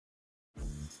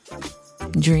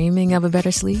Dreaming of a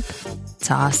better sleep?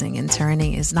 Tossing and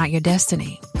turning is not your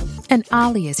destiny. And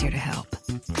Ollie is here to help.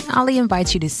 Ollie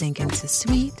invites you to sink into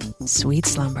sweet, sweet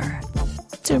slumber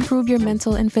to improve your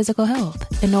mental and physical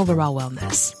health and overall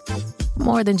wellness.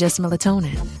 More than just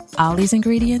melatonin, Ollie's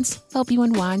ingredients help you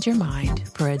unwind your mind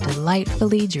for a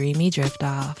delightfully dreamy drift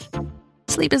off.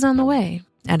 Sleep is on the way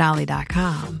at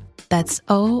Ollie.com. That's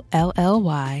OLLY.com.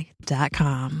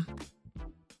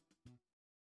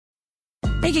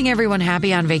 Making everyone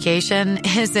happy on vacation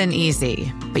isn't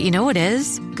easy, but you know what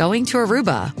is? Going to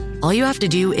Aruba. All you have to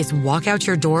do is walk out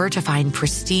your door to find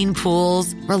pristine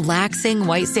pools, relaxing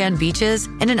white sand beaches,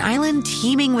 and an island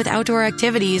teeming with outdoor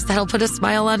activities that'll put a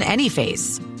smile on any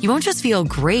face. You won't just feel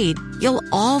great, you'll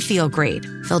all feel great,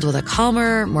 filled with a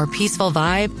calmer, more peaceful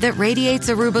vibe that radiates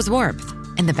Aruba's warmth.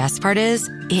 And the best part is,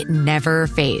 it never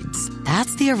fades.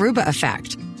 That's the Aruba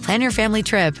effect. Plan your family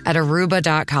trip at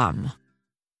Aruba.com.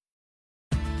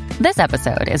 This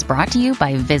episode is brought to you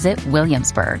by Visit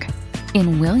Williamsburg.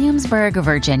 In Williamsburg,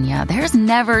 Virginia, there's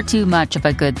never too much of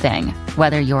a good thing.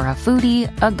 Whether you're a foodie,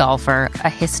 a golfer, a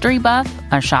history buff,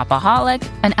 a shopaholic,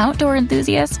 an outdoor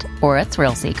enthusiast, or a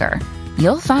thrill seeker,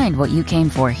 you'll find what you came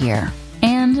for here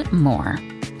and more.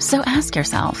 So ask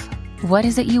yourself, what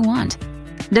is it you want?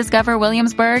 Discover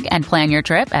Williamsburg and plan your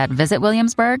trip at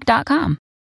visitwilliamsburg.com.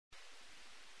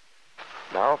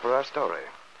 Now for our story.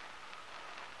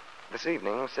 This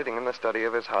evening, sitting in the study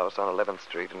of his house on 11th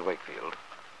Street in Wakefield,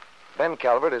 Ben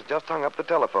Calvert has just hung up the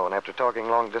telephone after talking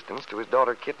long distance to his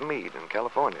daughter Kit Meade in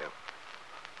California.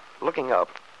 Looking up,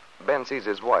 Ben sees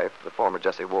his wife, the former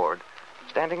Jessie Ward,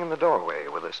 standing in the doorway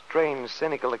with a strange,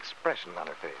 cynical expression on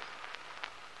her face.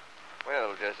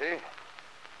 Well, Jessie,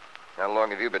 how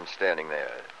long have you been standing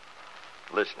there,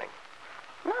 listening?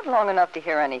 Not long enough to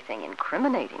hear anything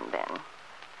incriminating, Ben.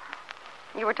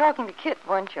 You were talking to Kit,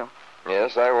 weren't you?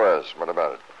 Yes, I was. What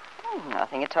about it? Oh,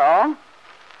 nothing at all.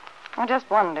 I just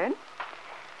wondered.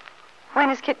 When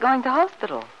is Kit going to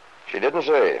hospital? She didn't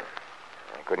say.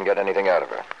 I couldn't get anything out of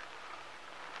her.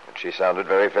 But she sounded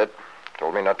very fit.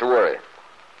 Told me not to worry.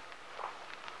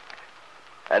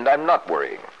 And I'm not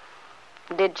worrying.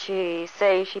 Did she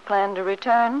say she planned to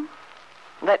return?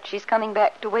 That she's coming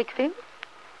back to Wakefield?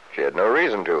 She had no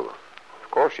reason to.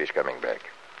 Of course she's coming back.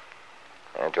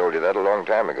 I told you that a long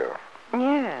time ago.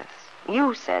 Yes,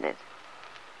 you said it.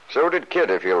 So did Kit,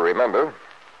 if you'll remember.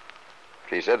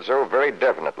 She said so very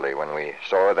definitely when we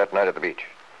saw her that night at the beach.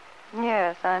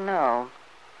 Yes, I know.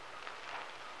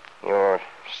 You're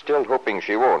still hoping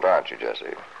she won't, aren't you,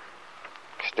 Jessie?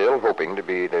 Still hoping to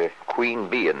be the queen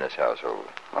bee in this household.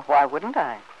 Well, why wouldn't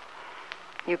I?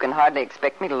 You can hardly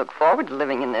expect me to look forward to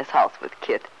living in this house with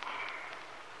Kit.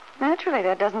 Naturally,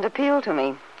 that doesn't appeal to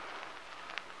me.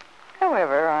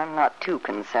 However, I'm not too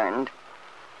concerned.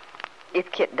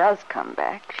 If Kit does come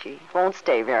back, she won't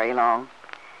stay very long.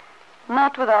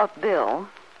 Not without Bill.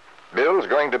 Bill's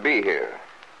going to be here.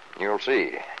 You'll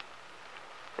see.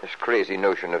 This crazy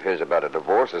notion of his about a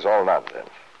divorce is all nonsense.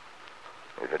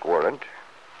 If it weren't,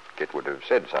 Kit would have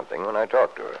said something when I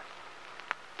talked to her.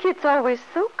 Kit's always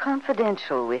so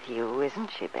confidential with you,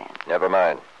 isn't she, Ben? Never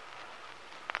mind.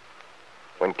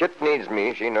 When Kit needs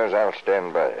me, she knows I'll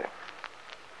stand by her.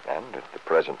 And at the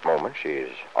present moment, she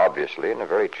is obviously in a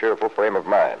very cheerful frame of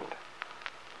mind,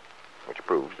 which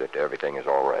proves that everything is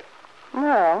all right.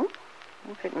 Well,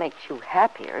 if it makes you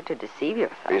happier to deceive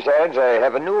yourself. Besides, I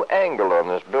have a new angle on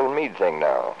this Bill Meade thing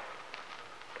now.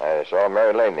 I saw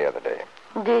Mary Lane the other day.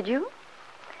 Did you?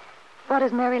 What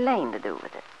has Mary Lane to do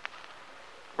with it?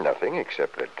 Nothing,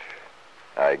 except that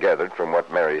I gathered from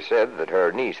what Mary said that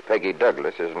her niece, Peggy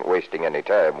Douglas, isn't wasting any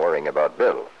time worrying about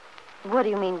Bill. What do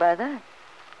you mean by that?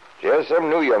 She has some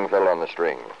new young fellow on the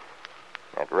string.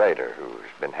 That writer who's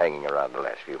been hanging around the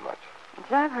last few months.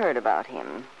 Yes, I've heard about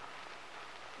him.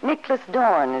 Nicholas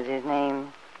Dorn is his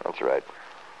name. That's right.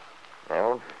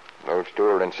 Well, those two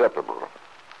are inseparable.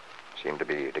 Seem to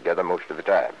be together most of the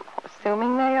time.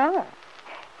 Assuming they are.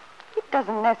 It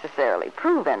doesn't necessarily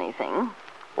prove anything.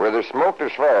 Where there's smoke,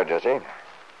 there's fire, Jessie.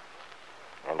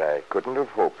 And I couldn't have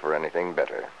hoped for anything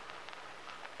better.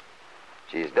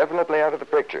 She's definitely out of the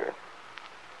picture,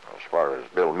 as far as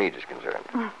Bill Meade is concerned.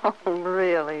 Oh,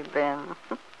 really, Ben?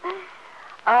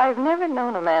 I've never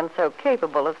known a man so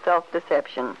capable of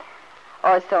self-deception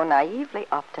or so naively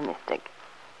optimistic.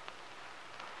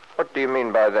 What do you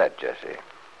mean by that, Jessie?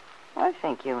 I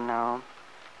think you know.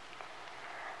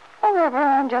 However,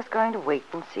 I'm just going to wait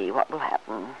and see what will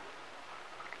happen.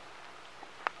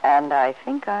 And I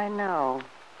think I know.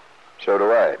 So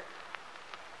do I.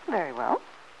 Very well.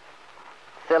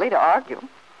 Silly to argue.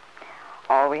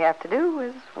 All we have to do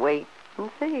is wait and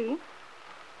see.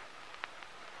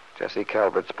 Jessie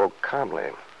Calvert spoke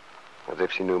calmly, as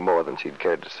if she knew more than she'd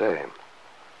cared to say.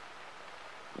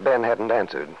 Ben hadn't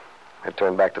answered, had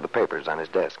turned back to the papers on his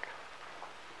desk.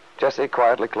 Jessie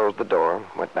quietly closed the door,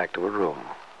 went back to her room.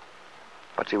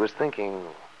 But she was thinking...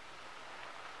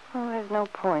 Well, there's no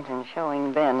point in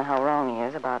showing Ben how wrong he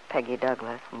is about Peggy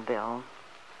Douglas and Bill.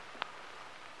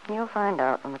 You'll find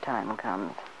out when the time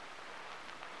comes.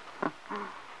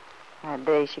 That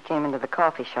day she came into the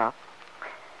coffee shop,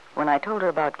 when I told her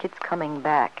about Kit's coming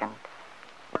back and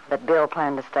that Bill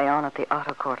planned to stay on at the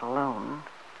auto court alone,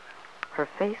 her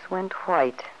face went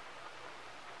white.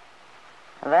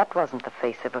 That wasn't the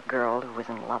face of a girl who was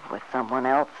in love with someone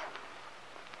else.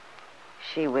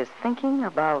 She was thinking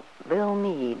about Bill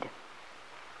Meade.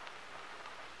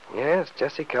 Yes,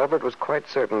 Jessie Calvert was quite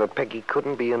certain that Peggy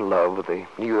couldn't be in love with the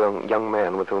new young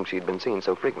man with whom she'd been seen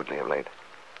so frequently of late.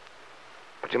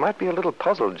 But you might be a little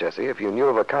puzzled, Jessie, if you knew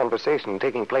of a conversation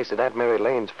taking place at Aunt Mary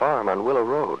Lane's farm on Willow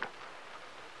Road.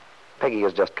 Peggy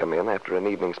has just come in after an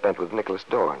evening spent with Nicholas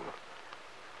Dorn.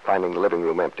 Finding the living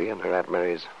room empty and her Aunt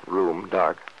Mary's room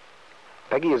dark,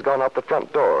 Peggy has gone out the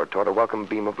front door toward a welcome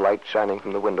beam of light shining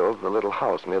from the window of the little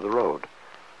house near the road.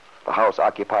 The house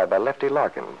occupied by Lefty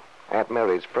Larkin, Aunt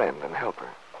Mary's friend and helper.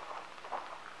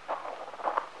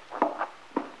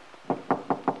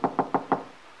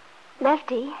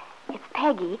 Lefty, it's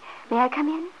Peggy. May I come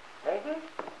in? Peggy?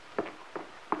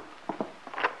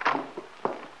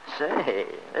 Say,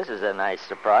 this is a nice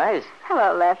surprise.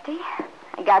 Hello, Lefty.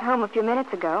 I got home a few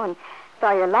minutes ago and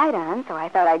saw your light on, so I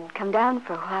thought I'd come down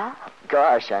for a while.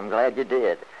 Gosh, I'm glad you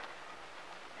did.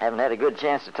 Haven't had a good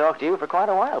chance to talk to you for quite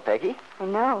a while, Peggy. I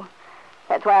know.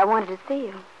 That's why I wanted to see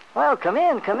you. Well, come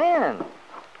in, come in.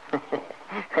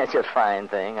 That's a fine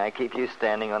thing. I keep you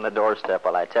standing on the doorstep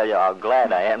while I tell you how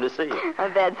glad I am to see you.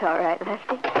 Oh, that's all right,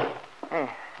 Lefty.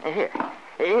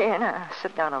 Here, now,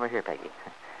 sit down over here, Peggy.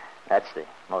 That's the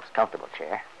most comfortable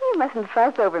chair. You mustn't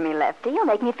fuss over me, Lefty. You'll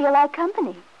make me feel like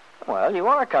company. Well, you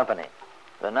are company.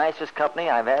 The nicest company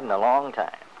I've had in a long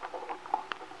time.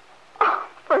 Oh,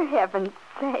 for heaven's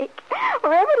sake.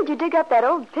 Wherever did you dig up that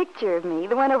old picture of me,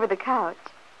 the one over the couch?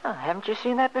 Oh, haven't you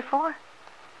seen that before?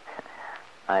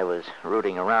 I was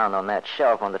rooting around on that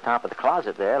shelf on the top of the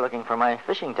closet there looking for my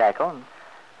fishing tackle, and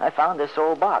I found this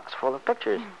old box full of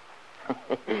pictures.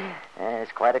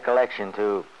 It's quite a collection,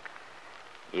 too.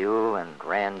 You and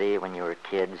Randy when you were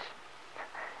kids.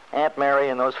 Aunt Mary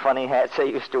and those funny hats they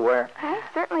used to wear. I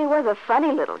certainly was a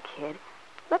funny little kid.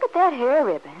 Look at that hair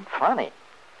ribbon. Funny?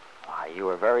 Why, you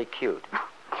were very cute.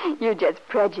 You're just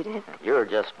prejudiced. You're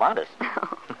just modest.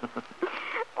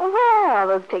 Where are all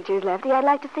those pictures, Lefty? I'd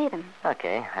like to see them.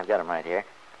 Okay, I've got them right here.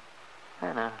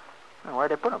 And,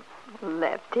 where'd I put them?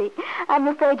 Lefty, I'm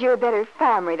afraid you're a better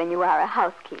farmer than you are a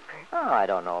housekeeper. Oh, I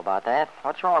don't know about that.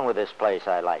 What's wrong with this place,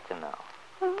 I'd like to know.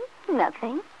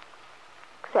 Nothing.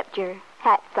 Except your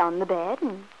hat's on the bed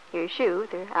and your shoes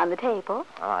are on the table.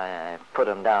 Oh, I put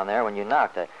them down there when you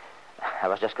knocked. I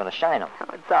was just going to shine them.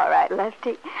 Oh, it's all right,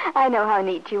 Lefty. I know how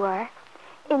neat you are.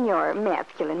 In your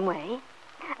masculine way.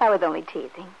 I was only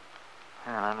teasing.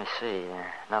 Well, let me see.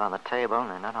 They're not on the table and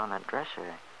they're not on the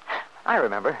dresser. I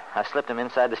remember. I slipped them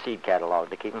inside the seed catalog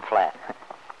to keep them flat.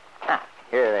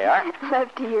 Here they are.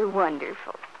 Lefty, you're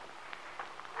wonderful.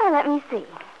 Well, let me see.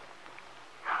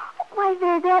 Why,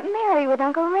 there's Aunt Mary with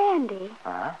Uncle Randy.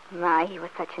 Uh-huh. My, he was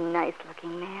such a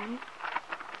nice-looking man.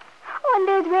 Oh, and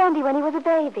there's Randy when he was a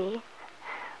baby.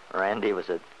 Randy was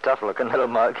a tough-looking little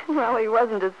mug. Well, he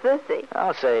wasn't a sissy.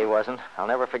 I'll say he wasn't. I'll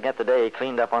never forget the day he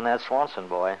cleaned up on that Swanson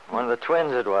boy. One of the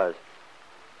twins it was.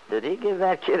 Did he give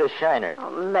that kid a shiner? Oh,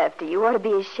 Lefty, you ought to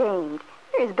be ashamed.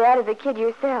 You're as bad as a kid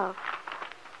yourself.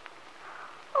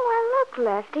 Oh, why, look,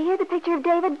 Lefty. Here's a picture of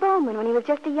David Bowman when he was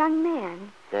just a young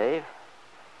man. Dave?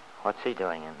 What's he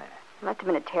doing in there? Must have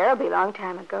been a terribly long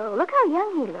time ago. Look how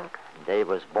young he looks. Dave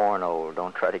was born old.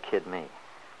 Don't try to kid me.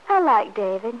 I like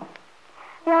David.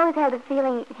 I always have the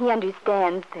feeling he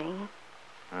understands things.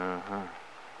 Mm-hmm.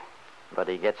 But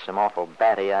he gets some awful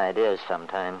batty ideas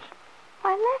sometimes.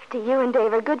 Why, Lefty, you and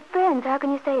Dave are good friends. How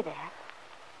can you say that?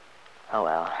 Oh,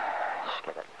 well,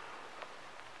 skip it.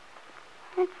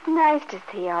 It's nice to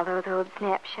see all those old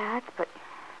snapshots, but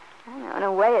I don't know, in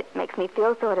a way it makes me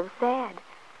feel sort of sad.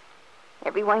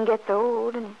 Everyone gets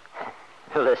old and...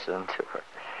 Listen to her.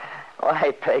 Why,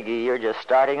 Peggy, you're just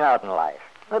starting out in life.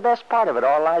 The best part of it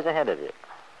all lies ahead of you.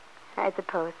 I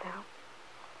suppose so.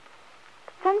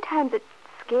 But sometimes it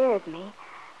scares me.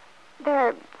 There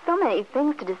are so many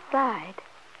things to decide.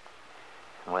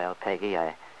 Well, Peggy,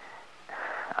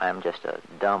 I'm just a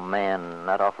dumb man,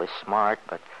 not awfully smart,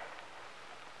 but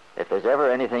if there's ever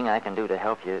anything I can do to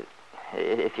help you,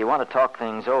 if you want to talk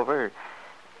things over,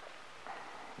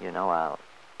 You know,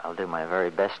 I'll do my very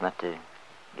best not to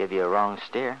give you a wrong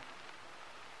steer.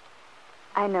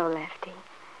 I know, Lefty.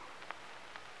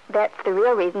 That's the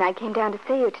real reason I came down to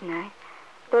see you tonight.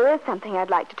 There is something I'd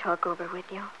like to talk over with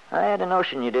you. I had a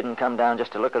notion you didn't come down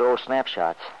just to look at old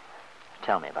snapshots.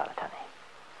 Tell me about it, honey.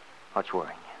 What's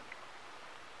worrying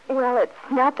you? Well, it's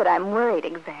not that I'm worried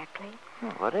exactly.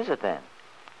 What is it, then?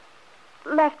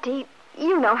 Lefty,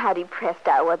 you know how depressed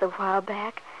I was a while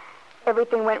back.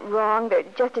 Everything went wrong. There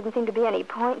just didn't seem to be any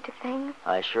point to things.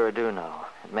 I sure do know.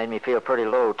 It made me feel pretty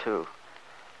low, too.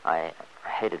 I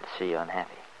hated to see you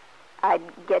unhappy. I'd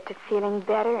get to feeling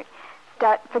better,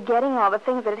 start forgetting all the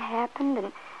things that had happened,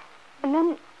 and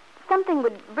then something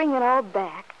would bring it all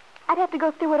back. I'd have to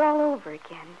go through it all over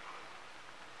again.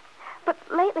 But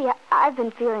lately, I've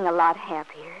been feeling a lot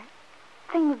happier.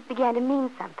 Things began to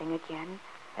mean something again.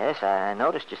 Yes, I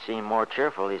noticed you seem more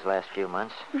cheerful these last few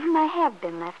months. I have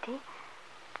been, Lefty.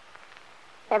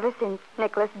 Ever since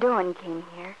Nicholas Dorn came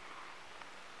here.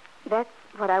 That's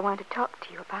what I want to talk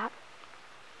to you about.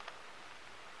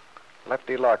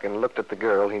 Lefty Larkin looked at the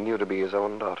girl he knew to be his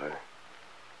own daughter.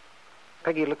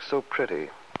 Peggy looked so pretty,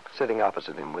 sitting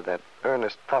opposite him with that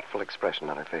earnest, thoughtful expression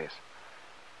on her face.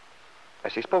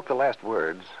 As she spoke the last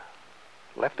words,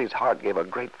 Lefty's heart gave a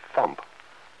great thump.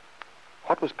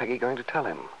 What was Peggy going to tell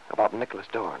him about Nicholas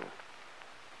Dorn?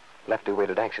 Lefty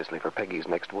waited anxiously for Peggy's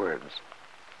next words.